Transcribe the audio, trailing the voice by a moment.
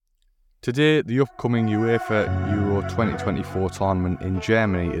Today, the upcoming UEFA Euro 2024 tournament in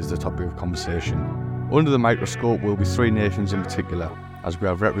Germany is the topic of conversation. Under the microscope will be three nations in particular, as we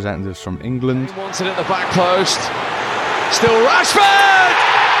have representatives from England. He wants it at the back post. Still Rashford!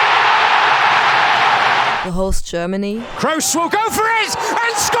 The host Germany. Kroos will go for it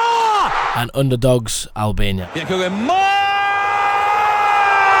and score! And underdogs Albania.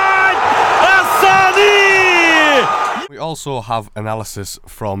 We also have analysis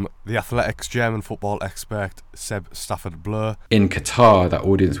from the Athletics German football expert Seb Stafford-Bloor. In Qatar, that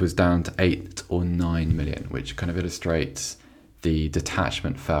audience was down to 8 or 9 million, which kind of illustrates the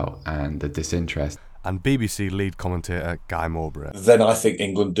detachment felt and the disinterest. And BBC lead commentator Guy Mowbray. Then I think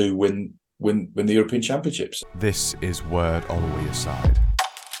England do win the European Championships. This is Word on Wearside.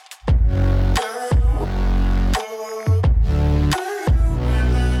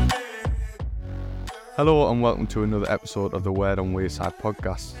 Hello and welcome to another episode of the Word on Wearside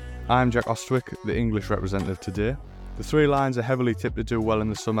podcast. I'm Jack Ostwick, the English representative today. The three lions are heavily tipped to do well in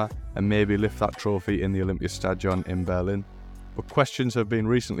the summer and maybe lift that trophy in the Olympiastadion in Berlin. But questions have been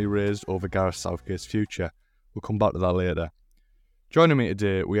recently raised over Gareth Southgate's future. We'll come back to that later. Joining me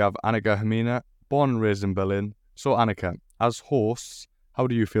today we have Annika Hermina, born and raised in Berlin. So Annika, as hosts, how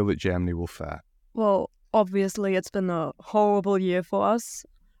do you feel that Germany will fare? Well, obviously it's been a horrible year for us,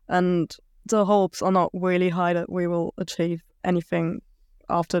 and the hopes are not really high that we will achieve anything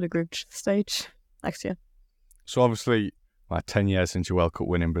after the group stage next year. So obviously, 10 years since your World Cup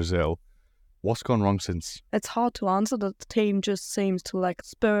win in Brazil, what's gone wrong since? It's hard to answer. The team just seems to lack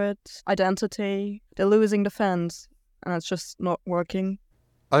spirit, identity. They're losing the fans, and it's just not working.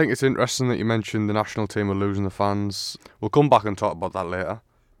 I think it's interesting that you mentioned the national team are losing the fans. We'll come back and talk about that later.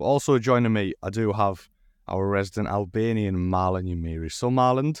 But also joining me, I do have our resident Albanian Marlon Umiri. So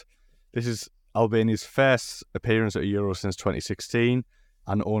Marlon, this is Albania's first appearance at a Euro since 2016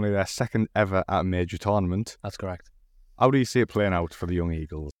 and only their second ever at a major tournament. That's correct. How do you see it playing out for the young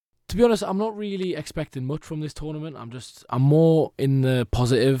Eagles? To be honest, I'm not really expecting much from this tournament. I'm more in the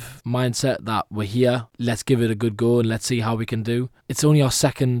positive mindset that we're here. Let's give it a good go and let's see how we can do. It's only our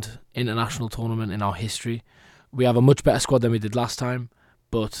second international tournament in our history. We have a much better squad than we did last time.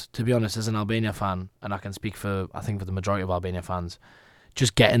 But to be honest, as an Albania fan, and I can speak for the majority of Albania fans,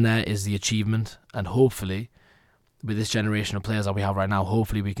 just getting there is the achievement, and hopefully, with this generation of players that we have right now,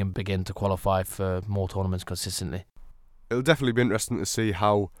 hopefully we can begin to qualify for more tournaments consistently. It'll definitely be interesting to see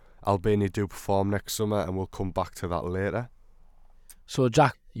how Albania do perform next summer, and we'll come back to that later. So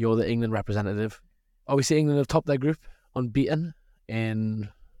Jack, you're the England representative. Obviously England have topped their group, unbeaten, in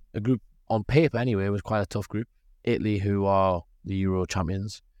a group on paper anyway. It was quite a tough group. Italy, who are the Euro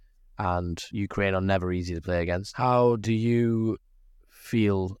champions, and Ukraine are never easy to play against. How do you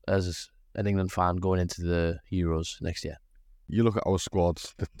feel as an England fan going into the Euros next year? You look at our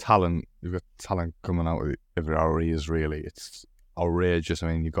squads, the talent, you've got talent coming out of our ears, really. It's outrageous. I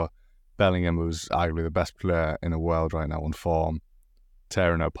mean, you've got Bellingham, who's arguably the best player in the world right now on form,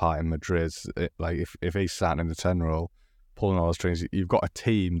 tearing it apart in Madrid. If he's sat in the 10 role, pulling all the strings, you've got a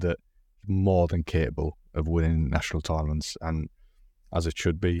team that is more than capable of winning national tournaments, and as it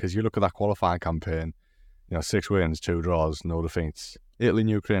should be. Because you look at that qualifying campaign, 6 wins, 2 draws, no defeats. Italy and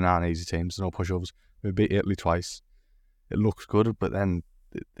Ukraine aren't easy teams, no push-ups. We beat Italy twice. It looks good, but then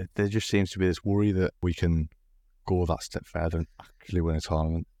there just seems to be this worry that we can go that step further and actually win a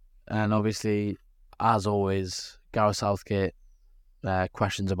tournament. And obviously, as always, Gareth Southgate,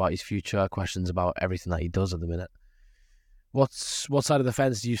 questions about his future, questions about everything that he does at the minute. What side of the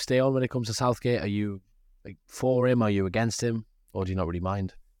fence do you stay on when it comes to Southgate? Are you for him? Are you against him? Or do you not really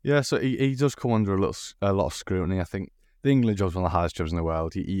mind? Yeah, so he does come under a lot of scrutiny. I think the England job's one of the hardest jobs in the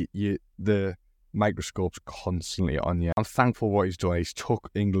world. The microscope's constantly on you. I'm thankful for what he's done. He's took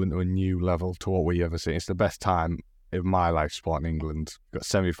England to a new level to what we ever seen. It's the best time of my life supporting England. We've got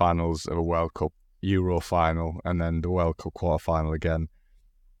semi-finals of a World Cup, Euro final, and then the World Cup quarter-final again.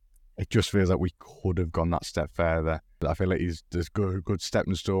 It just feels like we could have gone that step further. I feel like there's good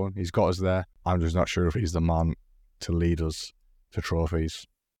stepping stone. He's got us there. I'm just not sure if he's the man to lead us to trophies.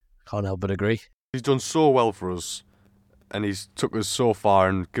 Can't help but agree. He's done so well for us, and he's took us so far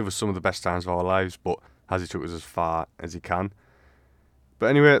and give us some of the best times of our lives, but has he took us as far as he can? But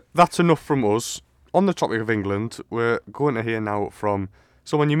anyway, that's enough from us. On the topic of England, we're going to hear now from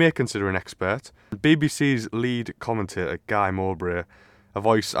someone you may consider an expert, BBC's lead commentator Guy Mowbray, a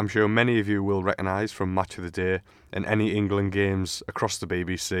voice I'm sure many of you will recognise from Match of the Day and any England games across the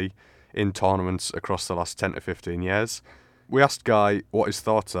BBC in tournaments across the last 10 to 15 years. We asked Guy what his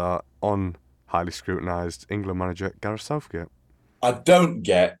thoughts are on highly scrutinised England manager Gareth Southgate. I don't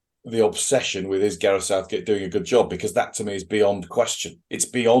get the obsession with is Gareth Southgate doing a good job, because that to me is beyond question. It's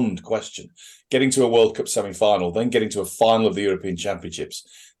beyond question. Getting to a World Cup semi-final, then getting to a final of the European Championships,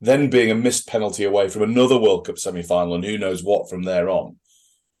 then being a missed penalty away from another World Cup semi-final and who knows what from there on.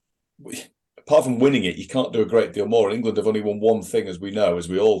 Apart from winning it, you can't do a great deal more. England have only won one thing, as we know, as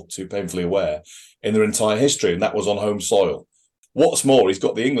we're all too painfully aware, in their entire history, and that was on home soil. What's more, he's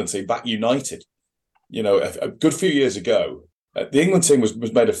got the England team back united. You know, a good few years ago, the England team was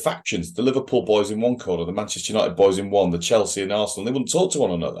made of factions. The Liverpool boys in one corner, the Manchester United boys in one, the Chelsea and Arsenal. They wouldn't talk to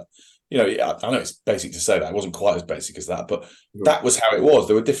one another. You know, I know it's basic to say that. It wasn't quite as basic as that, but that was how it was.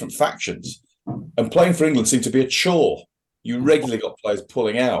 There were different factions. And playing for England seemed to be a chore. You regularly got players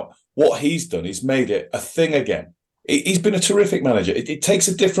pulling out. What he's done is made it a thing again. He's been a terrific manager. It takes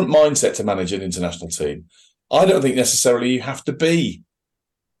a different mindset to manage an international team. I don't think necessarily you have to be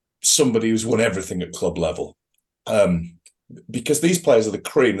somebody who's won everything at club level. Because these players are the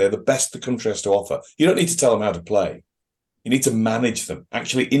cream. They're the best the country has to offer. You don't need to tell them how to play. You need to manage them,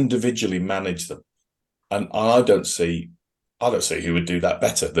 actually individually manage them. And I don't see who would do that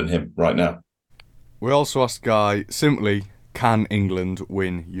better than him right now. We also asked Guy simply, can England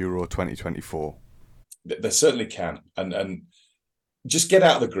win Euro 2024? They certainly can. And just get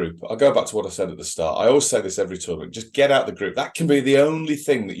out of the group. I'll go back to what I said at the start. I always say this every tournament. Just get out of the group. That can be the only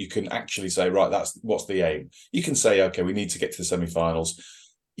thing that you can actually say, right, that's what's the aim. You can say, okay, we need to get to the semi-finals.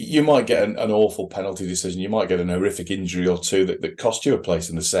 You might get an awful penalty decision. You might get an horrific injury or two that cost you a place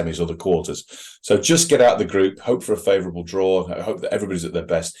in the semis or the quarters. So just get out of the group, hope for a favourable draw, hope that everybody's at their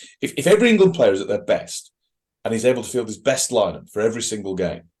best. If every England player is at their best and he's able to field his best lineup for every single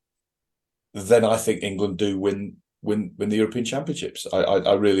game, then I think England do win the European Championships.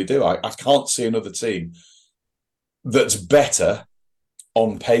 I really do. I can't see another team that's better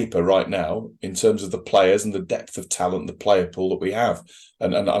on paper right now in terms of the players and the depth of talent, the player pool that we have.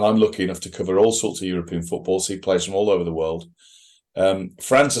 And I'm lucky enough to cover all sorts of European football, see players from all over the world.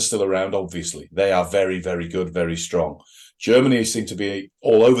 France are still around, obviously. They are very, very good, very strong. Germany seem to be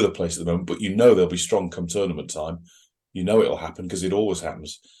all over the place at the moment, but you know they'll be strong come tournament time. You know it'll happen because it always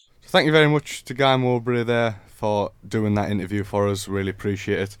happens. Thank you very much to Guy Mowbray there for doing that interview for us. Really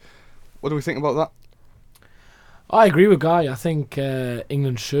appreciate it. What do we think about that? I agree with Guy. I think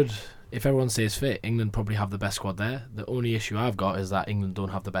England should, if everyone stays fit, England probably have the best squad there. The only issue I've got is that England don't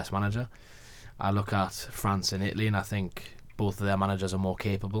have the best manager. I look at France and Italy and I think both of their managers are more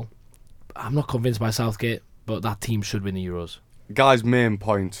capable. I'm not convinced by Southgate, but that team should win the Euros. Guy's main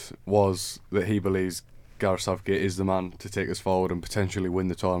point was that he believes Gareth Southgate is the man to take us forward and potentially win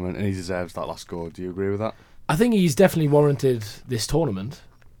the tournament, and he deserves that last goal. Do you agree with that? I think he's definitely warranted this tournament.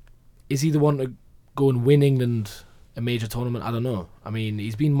 Is he the one to go and win England a major tournament? I don't know. I mean,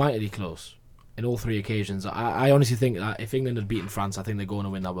 he's been mightily close in all three occasions. I honestly think that if England had beaten France, I think they're going to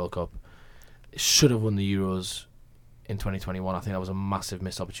win that World Cup. They should have won the Euros in 2021. I think that was a massive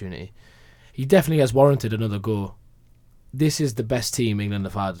missed opportunity. He definitely has warranted another go. This is the best team England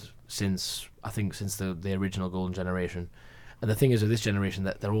have had since the original golden generation. And the thing is with this generation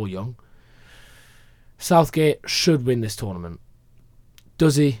that they're all young. Southgate should win this tournament.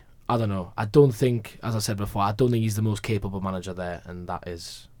 Does he? I don't know. I don't think, as I said before, I don't think he's the most capable manager there, and that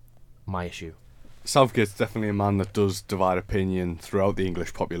is my issue. Southgate's definitely a man that does divide opinion throughout the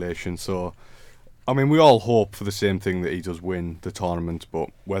English population, so I mean, we all hope for the same thing, that he does win the tournament, but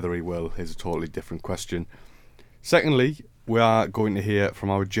whether he will is a totally different question. Secondly, we are going to hear from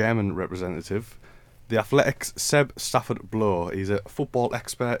our German representative, The Athletic's Seb Stafford-Bloor. He's a football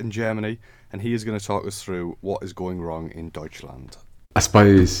expert in Germany, and he is going to talk us through what is going wrong in Deutschland. I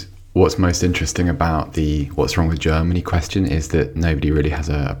suppose what's most interesting about the what's wrong with Germany question is that nobody really has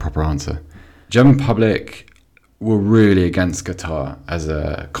a proper answer. German public were really against Qatar as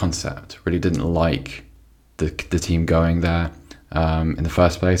a concept, really didn't like the team going there in the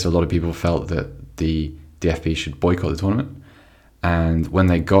first place. A lot of people felt that the DFB should boycott the tournament. And when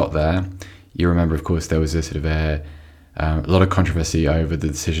they got there, you remember, of course, there was a sort of a lot of controversy over the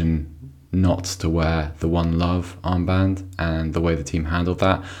decision not to wear the One Love armband and the way the team handled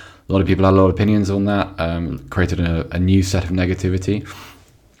that. A lot of people had a lot of opinions on that, created a new set of negativity.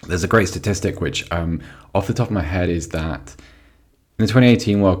 There's a great statistic which, off the top of my head, is that in the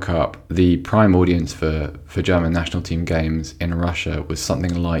 2018 World Cup, the prime audience for German national team games in Russia was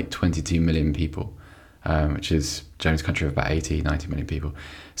something like 22 million people, which is Germany's country of about 90 million people.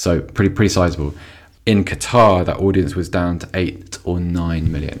 So pretty sizable. In Qatar, that audience was down to 8 or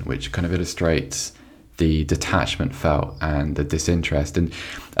 9 million, which kind of illustrates the detachment felt and the disinterest. And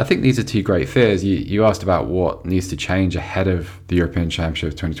I think these are two great fears. You asked about what needs to change ahead of the European Championship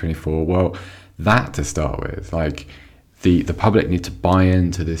of 2024. Well, that to start with, like The public need to buy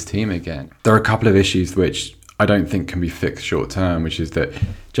into this team again. There are a couple of issues which I don't think can be fixed short term, which is that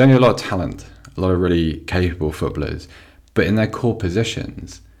generally a lot of talent, a lot of really capable footballers, but in their core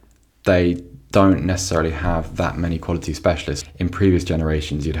positions, they don't necessarily have that many quality specialists. In previous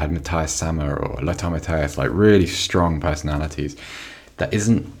generations, you'd had Matthias Sammer or Lothar Matthäus, like really strong personalities. That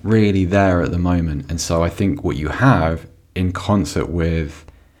isn't really there at the moment. And so I think what you have in concert with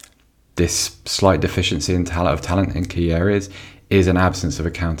this slight deficiency in talent in key areas is an absence of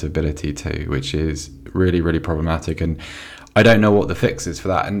accountability too, which is really, really problematic. And I don't know what the fix is for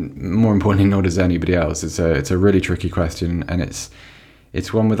that. And more importantly, nor does anybody else. It's a really tricky question, and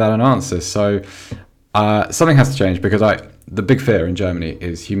it's one without an answer. So something has to change, because the big fear in Germany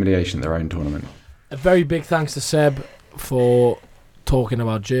is humiliation at their own tournament. A very big thanks to Seb for talking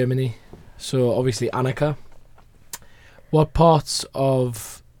about Germany. So obviously, Annika, what parts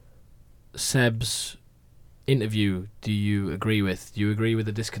of Seb's interview do you agree with? Do you agree with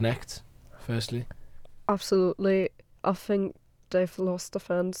the disconnect, firstly? Absolutely. I think they've lost the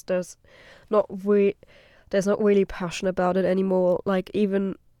fans. There's not really passion about it anymore. Like,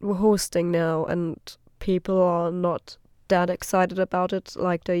 even we're hosting now and people are not that excited about it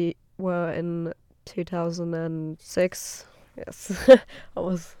like they were in 2006. Yes. I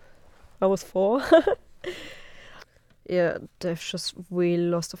was 4. Yeah, they've just really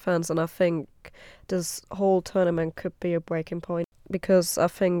lost the fans, and I think this whole tournament could be a breaking point, because I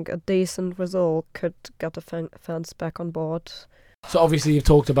think a decent result could get the fans back on board. So obviously you've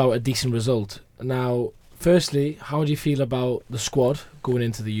talked about a decent result. Now, firstly, how do you feel about the squad going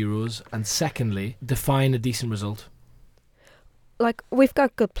into the Euros? And secondly, define a decent result. Like, we've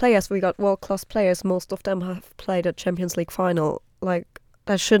got good players, we got world-class players, most of them have played a Champions League final. Like,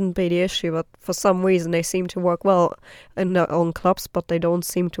 that shouldn't be the issue, but for some reason they seem to work well in their own clubs, but they don't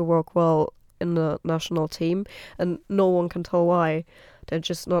seem to work well in the national team, and no one can tell why. They're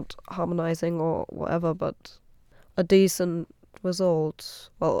just not harmonizing or whatever, but a decent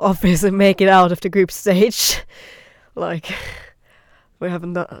result, well, obviously make it out of the group stage. Like, we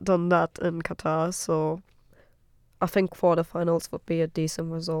haven't done that in Qatar, so I think quarterfinals would be a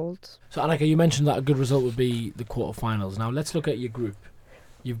decent result. So Annika, you mentioned that a good result would be the quarterfinals. Now let's look at your group.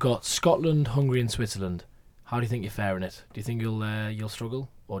 You've got Scotland, Hungary and Switzerland. How do you think you're faring it? Do you think you'll struggle,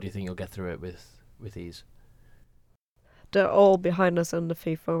 or do you think you'll get through it with ease? They're all behind us in the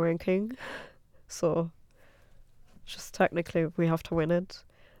FIFA ranking, so just technically we have to win it.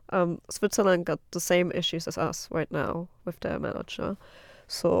 Switzerland got the same issues as us right now with their manager,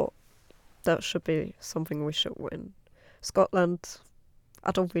 so that should be something we should win. Scotland, I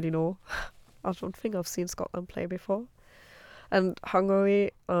don't really know. I don't think I've seen Scotland play before. And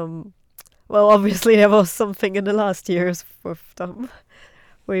Hungary, well, obviously there was something in the last years with them.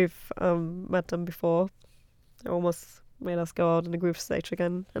 We've met them before. They almost made us go out in the group stage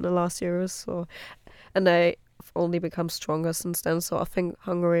again in the last years. So, and they've only become stronger since then. So I think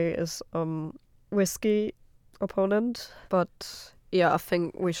Hungary is risky opponent. But yeah, I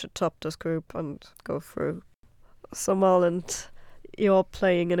think we should top this group and go through. So Marland, you're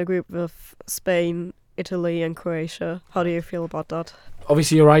playing in a group with Spain, Italy and Croatia. How do you feel about that?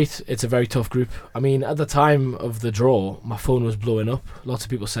 Obviously you're right, it's a very tough group. I mean, at the time of the draw, my phone was blowing up. Lots of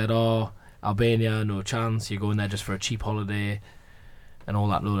people said, Albania, no chance, you're going there just for a cheap holiday and all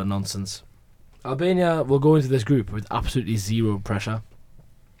that load of nonsense. Albania will go into this group with absolutely zero pressure.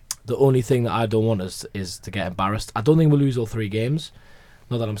 The only thing that I don't want is to get embarrassed. I don't think we'll lose all 3 games.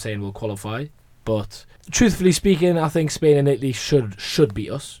 Not that I'm saying we'll qualify, but truthfully speaking, I think Spain and Italy should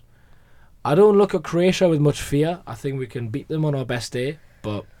beat us. I don't look at Croatia with much fear. I think we can beat them on our best day,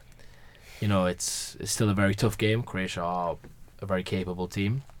 but you know, it's still a very tough game. Croatia are a very capable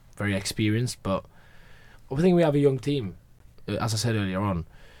team, very experienced, but I think we have a young team. As I said earlier on,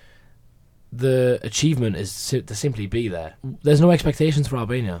 the achievement is to simply be there. There's no expectations for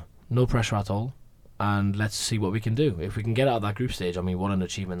Albania, no pressure at all, and let's see what we can do. If we can get out of that group stage, I mean, what an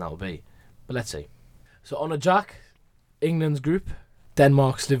achievement that will be. But let's see. So on a Jack, England's group,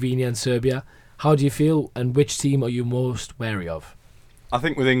 Denmark, Slovenia and Serbia. How do you feel, and which team are you most wary of? I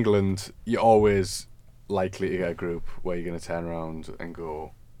think with England, you're always likely to get a group where you're going to turn around and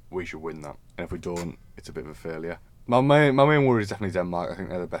go, we should win that. And if we don't, it's a bit of a failure. My main worry is definitely Denmark. I think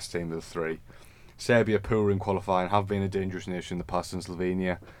they're the best team of the 3. Serbia, poor in qualifying, have been a dangerous nation in the past, and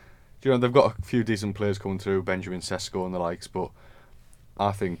Slovenia. You know, they've got a few decent players coming through, Benjamin Sesko and the likes, but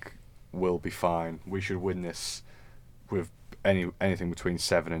I think we'll be fine. We should win this with anything between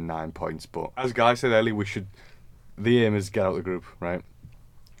 7 and 9 points. But as Guy said earlier, the aim is get out of the group, right?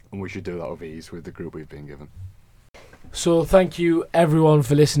 And we should do that with ease with the group we've been given. So thank you everyone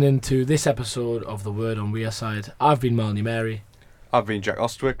for listening to this episode of The Word on Wearside. I've been Melanie Mary. I've been Jack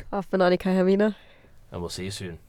Ostwick. I've been Annika Hermina. And we'll see you soon.